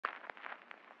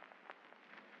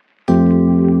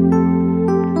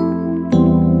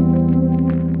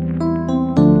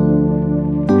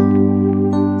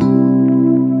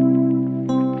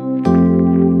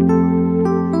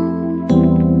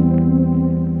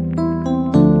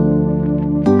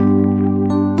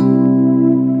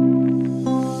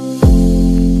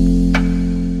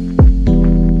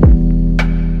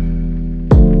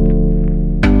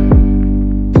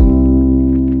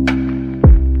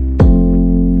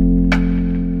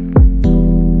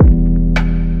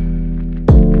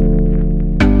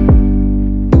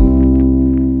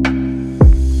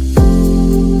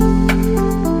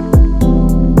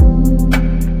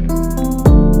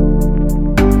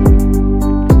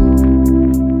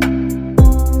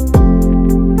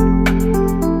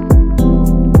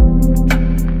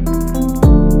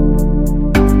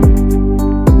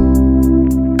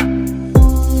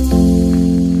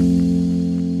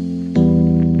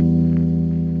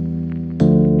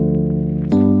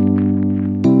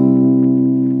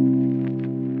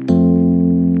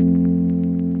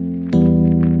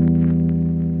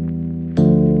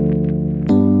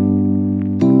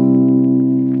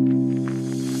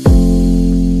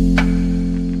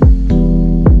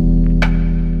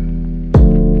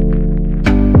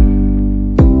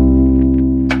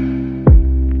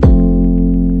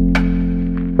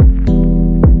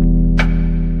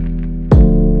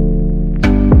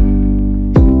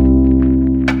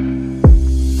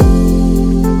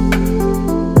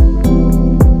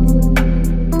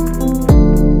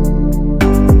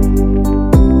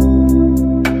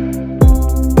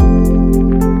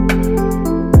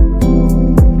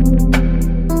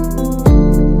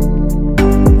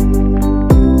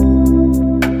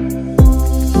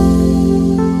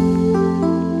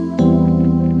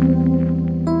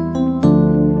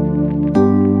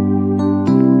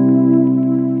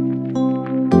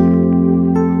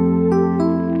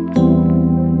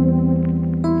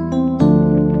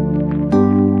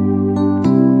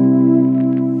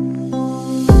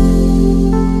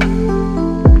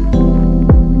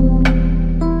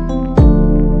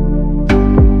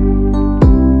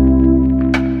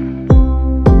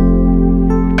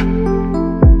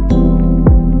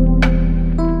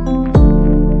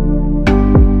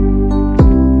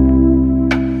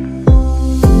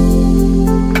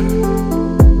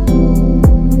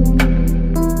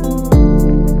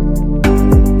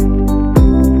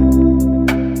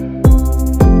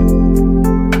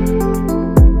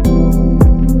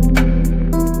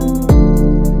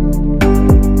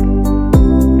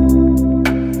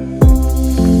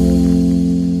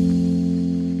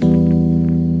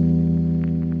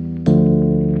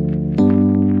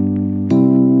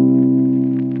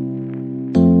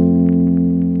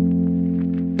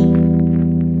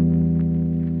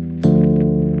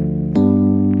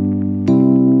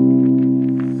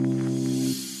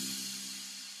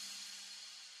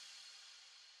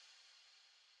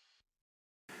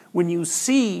when you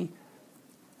see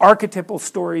archetypal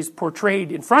stories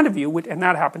portrayed in front of you, and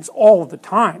that happens all the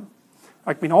time.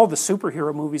 I mean, all the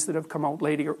superhero movies that have come out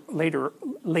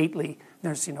lately,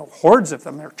 there's, you know, hordes of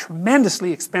them. They're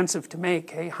tremendously expensive to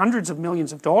make, hey? Hundreds of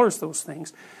millions of dollars, those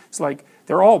things. It's like,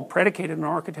 they're all predicated on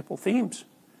archetypal themes.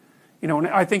 You know, and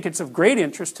I think it's of great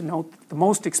interest to note that the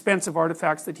most expensive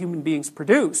artifacts that human beings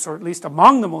produce, or at least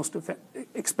among the most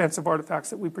expensive artifacts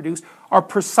that we produce, are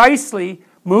precisely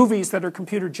movies that are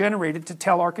computer generated to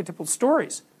tell archetypal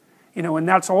stories. You know, and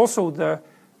that's also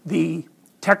the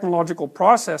technological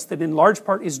process that in large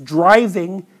part is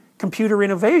driving computer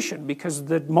innovation, because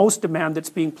the most demand that's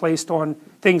being placed on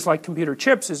things like computer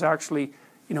chips is actually,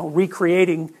 you know,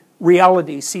 recreating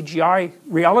reality, CGI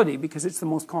reality, because it's the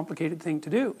most complicated thing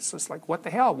to do. So it's like, what the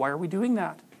hell? Why are we doing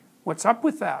that? What's up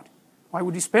with that? Why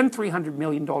would you spend $300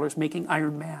 million making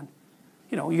Iron Man?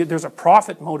 You know, there's a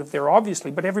profit motive there,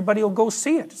 obviously, but everybody will go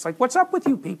see it. It's like, what's up with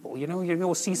you people? You know, you're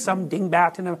going to see some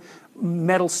dingbat in a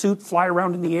metal suit fly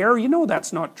around in the air. You know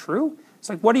that's not true. It's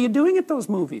like, what are you doing at those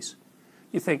movies?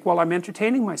 You think, well, I'm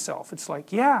entertaining myself. It's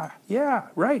like, yeah,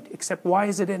 right, except why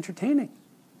is it entertaining?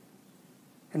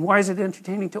 And why is it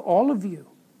entertaining to all of you?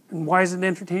 And why is it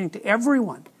entertaining to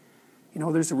everyone? You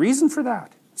know, there's a reason for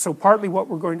that. So partly what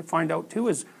we're going to find out too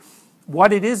is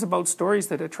what it is about stories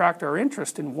that attract our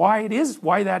interest and why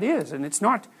that is. And it's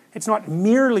not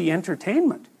merely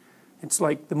entertainment. It's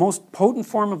like the most potent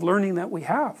form of learning that we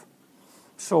have.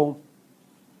 So,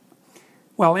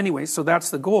 well, anyway, so that's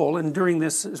the goal. And during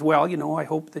this as well, you know, I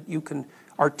hope that you can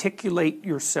articulate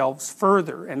yourselves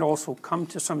further and also come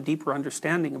to some deeper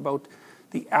understanding about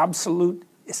the absolute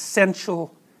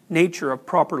essential nature of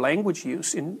proper language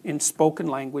use in spoken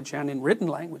language and in written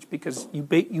language, because you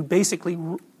basically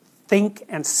think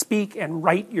and speak and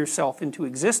write yourself into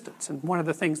existence. And one of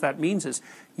the things that means is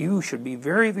you should be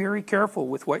very, very careful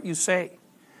with what you say,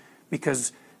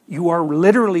 because you are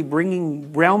literally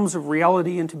bringing realms of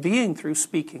reality into being through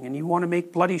speaking, and you want to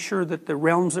make bloody sure that the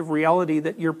realms of reality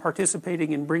that you're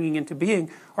participating in bringing into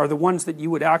being are the ones that you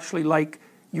would actually like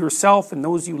yourself and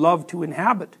those you love to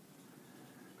inhabit.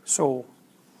 So,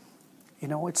 you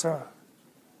know, it's well,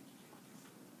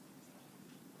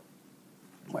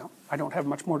 I don't have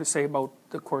much more to say about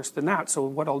the course than that, so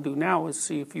what I'll do now is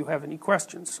see if you have any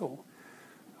questions. So,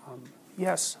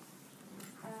 yes?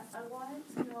 I wanted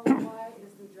to know why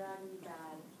is the dragon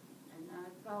bad? And I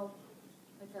felt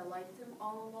like I liked him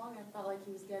all along. I felt like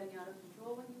he was getting out of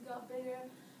control when he got bigger,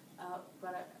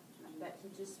 but I bet he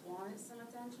just wanted some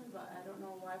attention, but I don't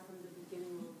know why from the beginning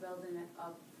we were building it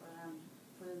up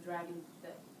for the dragon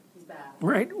that he's bad.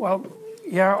 Right, well,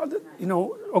 yeah, you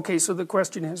know, okay, so the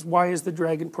question is, why is the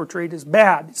dragon portrayed as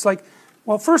bad? It's like,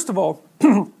 well, first of all,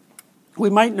 we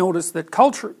might notice that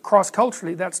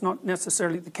cross-culturally, that's not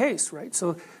necessarily the case, right?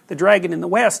 So the dragon in the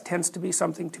West tends to be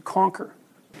something to conquer.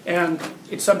 And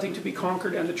it's something to be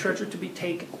conquered and the treasure to be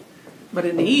taken. But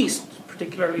in the East,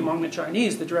 particularly among the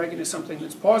Chinese, the dragon is something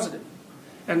that's positive.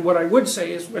 And what I would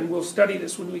say is, and we'll study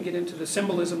this when we get into the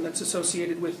symbolism that's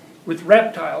associated with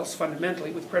reptiles,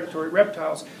 fundamentally, with predatory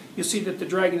reptiles, you see that the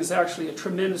dragon is actually a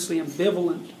tremendously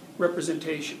ambivalent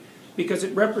representation, because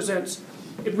it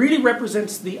really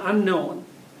represents the unknown,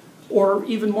 or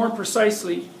even more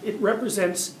precisely, it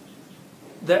represents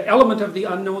the element of the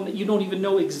unknown that you don't even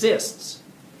know exists.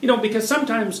 You know, because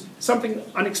sometimes something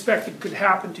unexpected could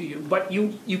happen to you, but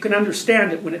you can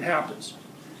understand it when it happens.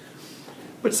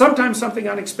 But sometimes something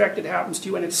unexpected happens to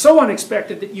you, and it's so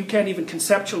unexpected that you can't even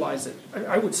conceptualize it.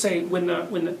 I would say when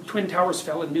the Twin Towers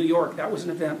fell in New York, that was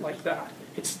an event like that.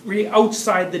 It's really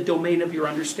outside the domain of your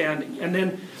understanding. And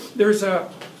then there's an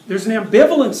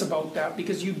ambivalence about that,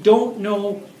 because you don't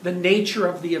know the nature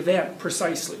of the event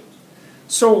precisely.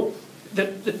 So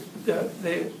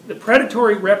the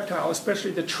predatory reptile, especially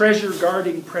the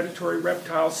treasure-guarding predatory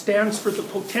reptile, stands for the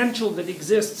potential that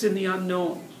exists in the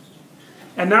unknown.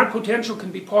 And that potential can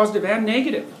be positive and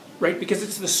negative, right? Because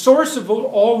it's the source of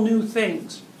all new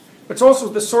things. But it's also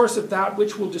the source of that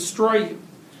which will destroy you.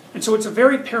 And so it's a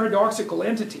very paradoxical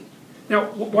entity. Now,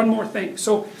 one more thing.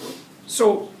 So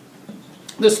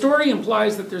the story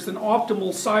implies that there's an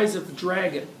optimal size of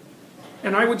dragon.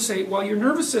 And I would say, well, your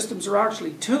nervous systems are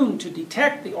actually tuned to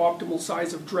detect the optimal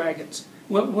size of dragons.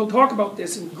 We'll talk about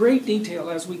this in great detail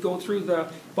as we go through the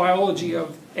biology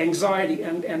of anxiety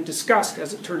and disgust,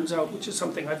 as it turns out, which is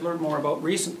something I've learned more about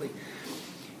recently.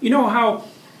 You know how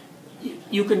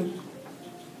you can,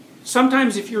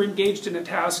 sometimes if you're engaged in a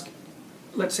task,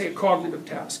 let's say a cognitive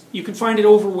task, you can find it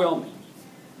overwhelming.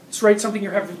 It's right, something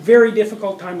you're having a very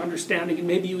difficult time understanding, and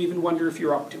maybe you even wonder if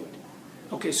you're up to it.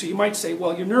 Okay, so you might say,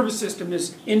 well, your nervous system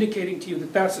is indicating to you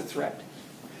that that's a threat.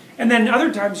 And then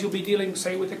other times you'll be dealing,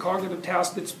 say, with a cognitive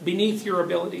task that's beneath your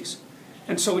abilities.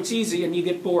 And so it's easy and you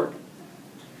get bored.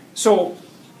 So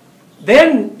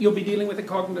then you'll be dealing with a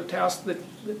cognitive task that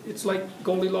it's like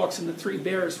Goldilocks and the Three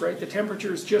Bears, right? The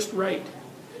temperature is just right.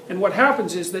 And what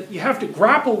happens is that you have to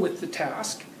grapple with the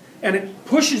task, and it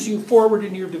pushes you forward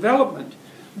in your development,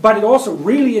 but it also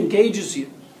really engages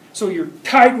you. So you're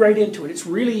tied right into it. It's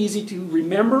really easy to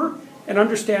remember and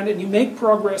understand, and you make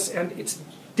progress, and it's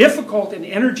difficult and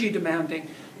energy demanding,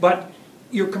 but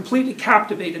you're completely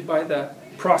captivated by the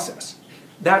process.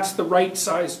 That's the right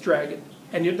size dragon.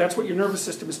 And that's what your nervous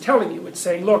system is telling you. It's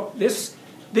saying, look, this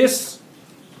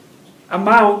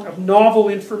amount of novel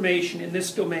information in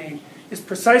this domain is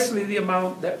precisely the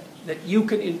amount that you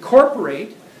can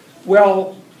incorporate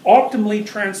while optimally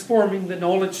transforming the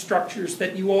knowledge structures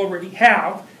that you already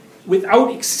have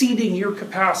without exceeding your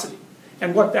capacity.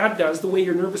 And what that does, the way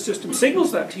your nervous system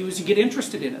signals that to you, is you get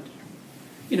interested in it.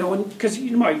 You know, because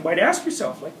you might ask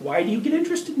yourself, like, why do you get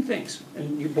interested in things?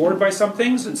 And you're bored by some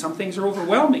things, and some things are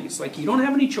overwhelming. It's like you don't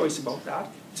have any choice about that.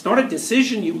 It's not a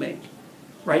decision you make,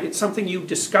 right? It's something you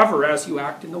discover as you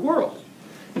act in the world.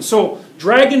 And so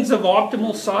dragons of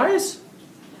optimal size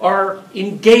are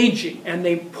engaging, and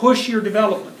they push your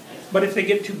development. But if they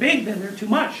get too big, then they're too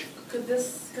much. Could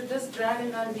this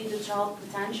dragon then be the child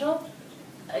potential?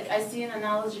 Like, I see an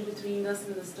analogy between this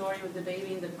and the story with the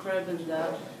baby in the crib and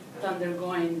the thunder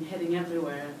going, hitting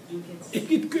everywhere.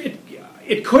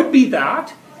 It could be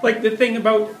that. Like the thing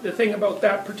about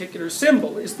that particular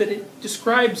symbol is that it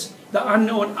describes the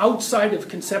unknown outside of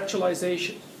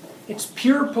conceptualization. It's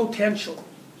pure potential.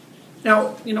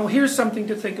 Now, you know, here's something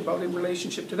to think about in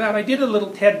relationship to that. I did a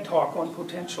little TED talk on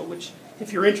potential, which,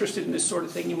 if you're interested in this sort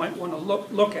of thing, you might want to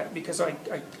look at, because I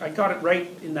got it right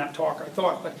in that talk, I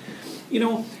thought. But, you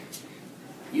know,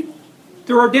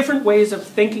 there are different ways of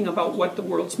thinking about what the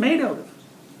world's made out of.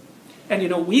 And, you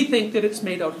know, we think that it's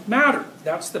made out of matter.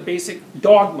 That's the basic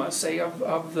dogma, say,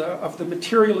 of the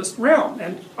materialist realm.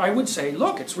 And I would say,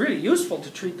 look, it's really useful to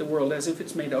treat the world as if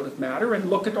it's made out of matter, and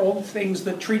look at all the things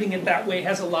that treating it that way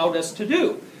has allowed us to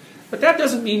do. But that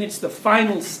doesn't mean it's the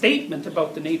final statement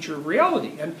about the nature of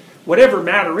reality. And whatever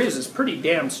matter is pretty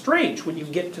damn strange when you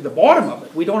get to the bottom of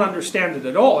it. We don't understand it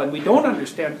at all, and we don't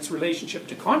understand its relationship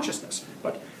to consciousness.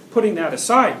 But putting that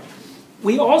aside,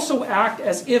 we also act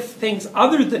as if things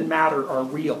other than matter are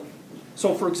real.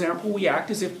 So, for example, we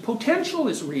act as if potential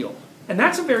is real. And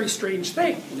that's a very strange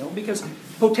thing, you know, because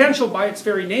potential by its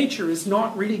very nature is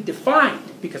not really defined,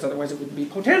 because otherwise it wouldn't be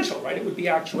potential, right? It would be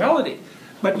actuality.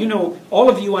 But, you know, all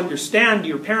of you understand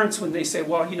your parents when they say,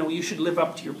 well, you know, you should live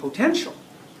up to your potential,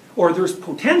 or there's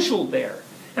potential there.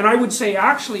 And I would say,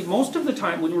 actually, most of the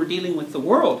time when we're dealing with the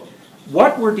world,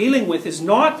 what we're dealing with is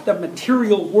not the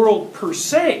material world per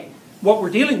se. What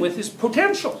we're dealing with is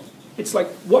potential. It's like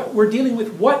what we're dealing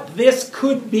with, what this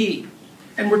could be.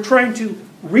 And we're trying to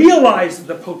realize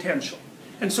the potential.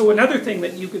 And so another thing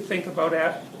that you could think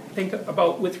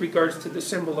about with regards to the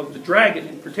symbol of the dragon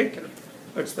in particular,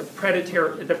 it's the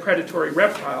predatory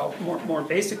reptile more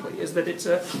basically, is that it's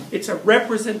a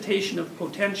representation of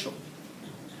potential.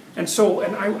 And so,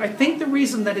 and I think the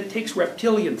reason that it takes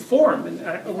reptilian form, and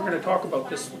we're going to talk about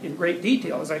this in great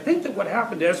detail, is I think that what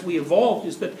happened as we evolved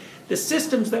is that the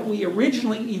systems that we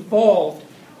originally evolved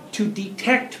to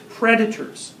detect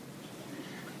predators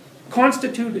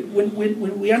constituted, when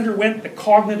we underwent the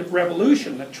cognitive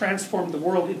revolution that transformed the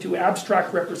world into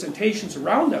abstract representations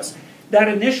around us, that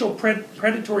initial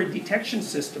predatory detection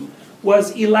system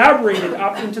was elaborated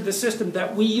up into the system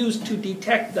that we used to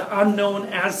detect the unknown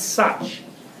as such.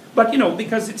 But, you know,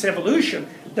 because it's evolution,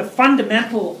 the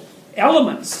fundamental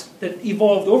elements that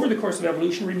evolved over the course of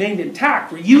evolution remained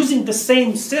intact. We're using the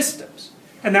same systems.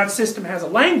 And that system has a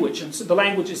language. And so the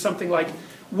language is something like,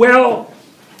 well,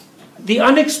 the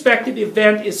unexpected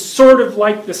event is sort of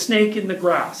like the snake in the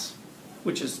grass,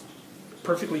 which is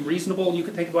perfectly reasonable. You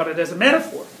can think about it as a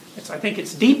metaphor. I think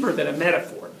it's deeper than a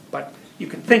metaphor, but you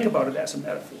can think about it as a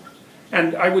metaphor.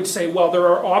 And I would say, well, there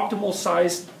are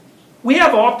we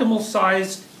have optimal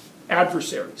sized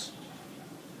adversaries.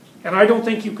 And I don't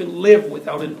think you can live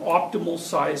without an optimal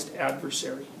sized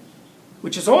adversary,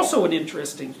 which is also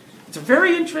it's a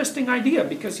very interesting idea,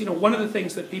 because, you know, one of the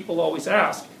things that people always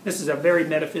ask, this is a very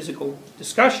metaphysical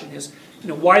discussion, is, you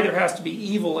know, why there has to be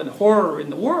evil and horror in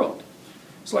the world.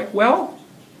 It's like, well,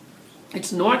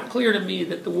 it's not clear to me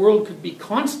that the world could be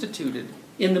constituted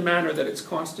in the manner that it's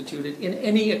constituted in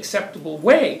any acceptable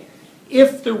way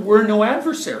if there were no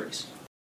adversaries.